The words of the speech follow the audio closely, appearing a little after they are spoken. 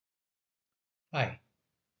Hi.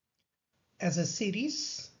 As a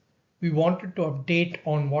series, we wanted to update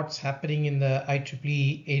on what's happening in the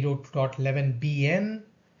IEEE 802.11bn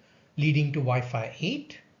leading to Wi-Fi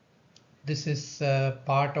 8. This is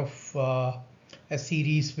part of a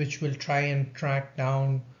series which will try and track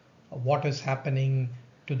down what is happening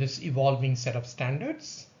to this evolving set of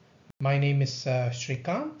standards. My name is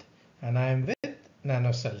Srikanth and I am with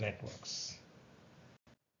NanoCell Networks.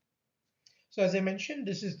 So as I mentioned,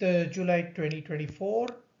 this is the July 2024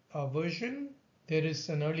 version. There is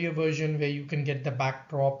an earlier version where you can get the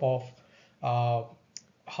backdrop of how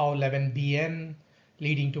 11bn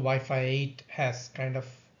leading to Wi-Fi 8 has kind of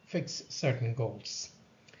fixed certain goals.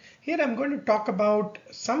 Here I'm going to talk about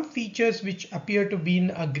some features which appear to be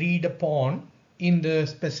agreed upon in the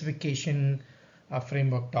specification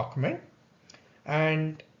framework document.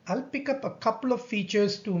 And I'll pick up a couple of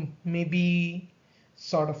features to maybe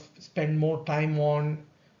sort of spend more time on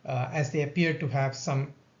as they appear to have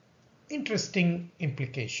some interesting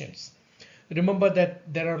implications. Remember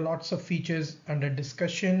that there are lots of features under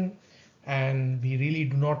discussion and we really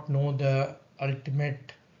do not know the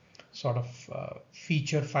ultimate sort of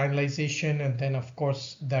feature finalization and then of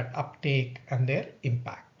course that uptake and their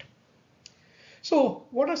impact. So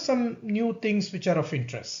what are some new things which are of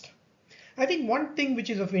interest? I think one thing which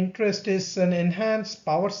is of interest is an enhanced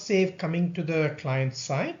power save coming to the client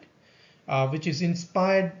side, which is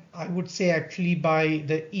inspired, I would say, actually by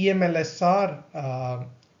the EMLSR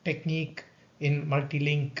technique in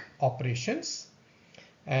multi-link operations.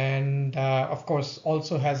 And of course,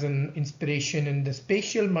 also has an inspiration in the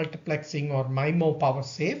spatial multiplexing or MIMO power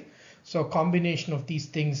save. So a combination of these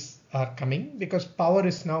things are coming because power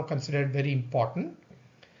is now considered very important.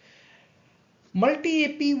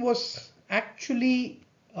 Multi-AP was actually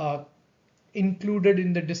included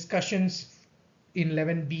in the discussions in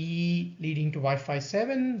 11BE leading to Wi-Fi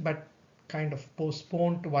 7, but kind of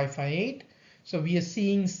postponed to Wi-Fi 8. So we are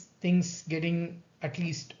seeing things getting at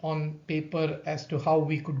least on paper as to how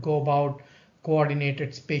we could go about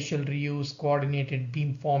coordinated spatial reuse, coordinated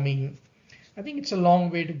beamforming. I think it's a long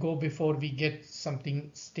way to go before we get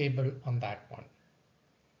something stable on that one.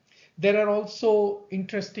 There are also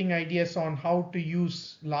interesting ideas on how to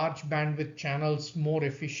use large bandwidth channels more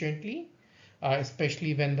efficiently,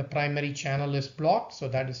 especially when the primary channel is blocked. So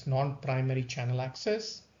that is non-primary channel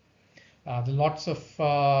access. There are lots of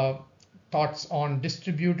thoughts on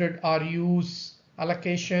distributed RUs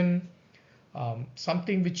allocation,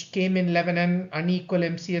 something which came in 11N, unequal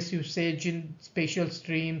MCS usage in spatial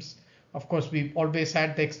streams. Of course, we've always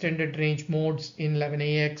had the extended range modes in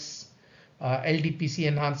 11AX. LDPC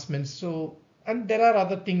enhancements. So, and there are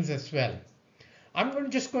other things as well. I'm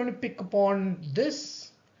just going to pick upon this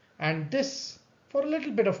and this for a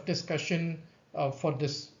little bit of discussion for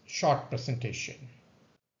this short presentation.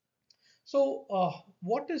 So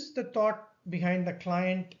what is the thought behind the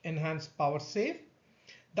client enhanced power save?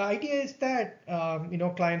 The idea is that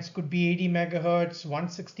clients could be 80 megahertz,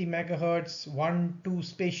 160 megahertz, 2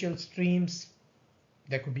 spatial streams.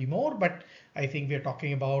 There could be more, but I think we're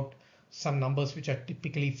talking about some numbers which are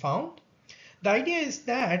typically found. The idea is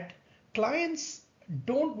that clients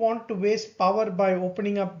don't want to waste power by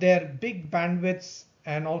opening up their big bandwidths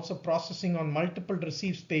and also processing on multiple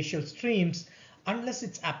receive spatial streams unless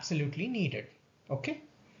it's absolutely needed. Okay.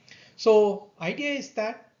 So idea is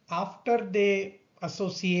that after they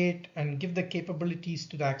associate and give the capabilities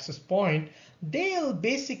to the access point, they'll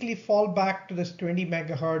basically fall back to this 20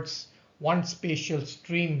 megahertz one spatial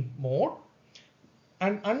stream mode.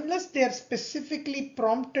 And unless they are specifically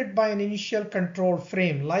prompted by an initial control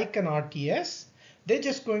frame like an RTS, they're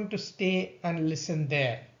just going to stay and listen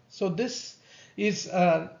there. So this is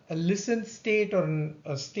a listen state or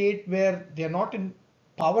a state where they're not in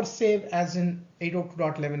power save as in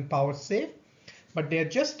 802.11 power save, but they're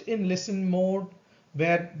just in listen mode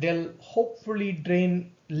where they'll hopefully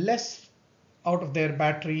drain less out of their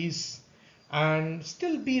batteries and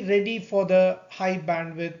still be ready for the high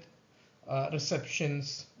bandwidth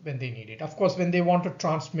receptions when they need it. Of course, when they want to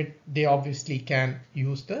transmit, they obviously can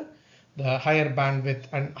use the higher bandwidth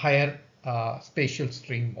and higher spatial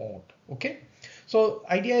stream mode. Okay, so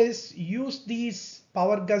idea is use these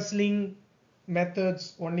power guzzling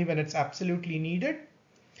methods only when it's absolutely needed.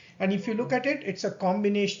 And if you look at it, it's a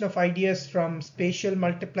combination of ideas from spatial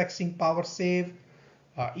multiplexing power save,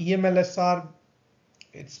 EMLSR.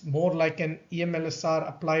 It's more like an EMLSR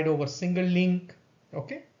applied over single link.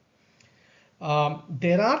 Okay.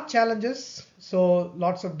 There are challenges, so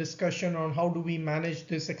lots of discussion on how do we manage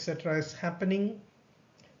this, etc. is happening.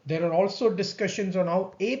 There are also discussions on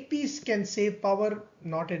how APs can save power,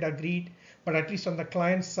 not yet agreed, but at least on the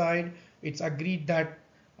client side, it's agreed that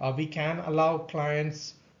We can allow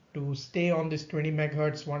clients to stay on this 20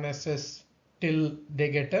 megahertz 1SS till they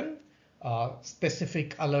get a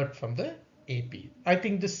specific alert from the AP. I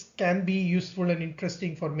think this can be useful and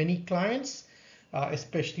interesting for many clients,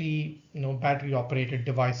 especially battery operated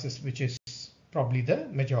devices, which is probably the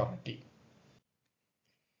majority.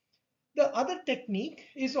 The other technique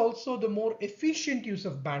is also the more efficient use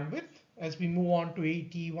of bandwidth as we move on to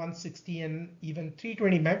 80, 160, and even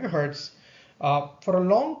 320 megahertz. For a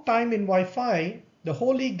long time in Wi-Fi, the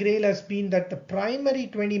holy grail has been that the primary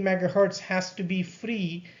 20 megahertz has to be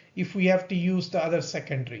free if we have to use the other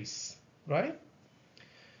secondaries, right?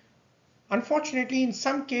 Unfortunately, in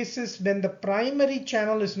some cases, when the primary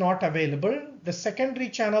channel is not available, the secondary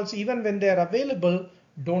channels, even when they're available,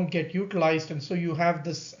 don't get utilized. And so you have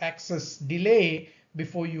this access delay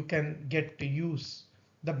before you can get to use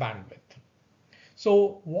the bandwidth.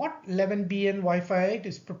 So what 11BN Wi-Fi 8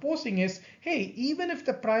 is proposing is, hey, even if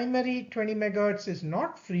the primary 20 megahertz is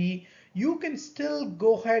not free, you can still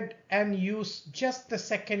go ahead and use just the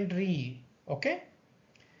secondary, okay?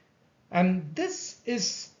 And this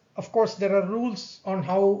is, of course, there are rules on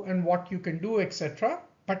how and what you can do, etc.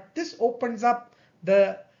 But this opens up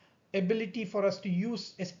the ability for us to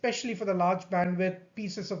use, especially for the large bandwidth,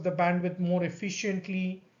 pieces of the bandwidth more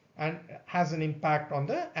efficiently, and has an impact on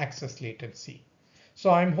the access latency. So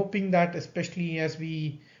I'm hoping that especially as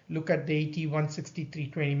we look at the 80, 160,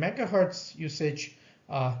 320 megahertz usage,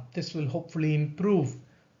 this will hopefully improve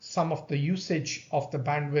some of the usage of the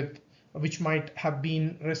bandwidth which might have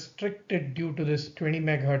been restricted due to this 20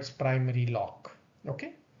 megahertz primary lock.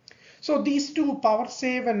 Okay. So these two, power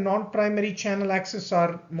save and non-primary channel access,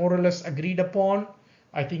 are more or less agreed upon.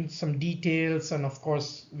 I think some details and of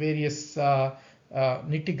course various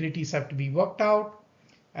nitty-gritties have to be worked out,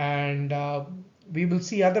 and we will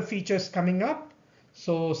see other features coming up.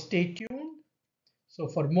 So stay tuned. So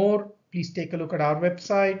for more, please take a look at our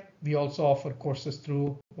website. We also offer courses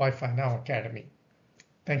through Wi-Fi Now Academy.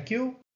 Thank you.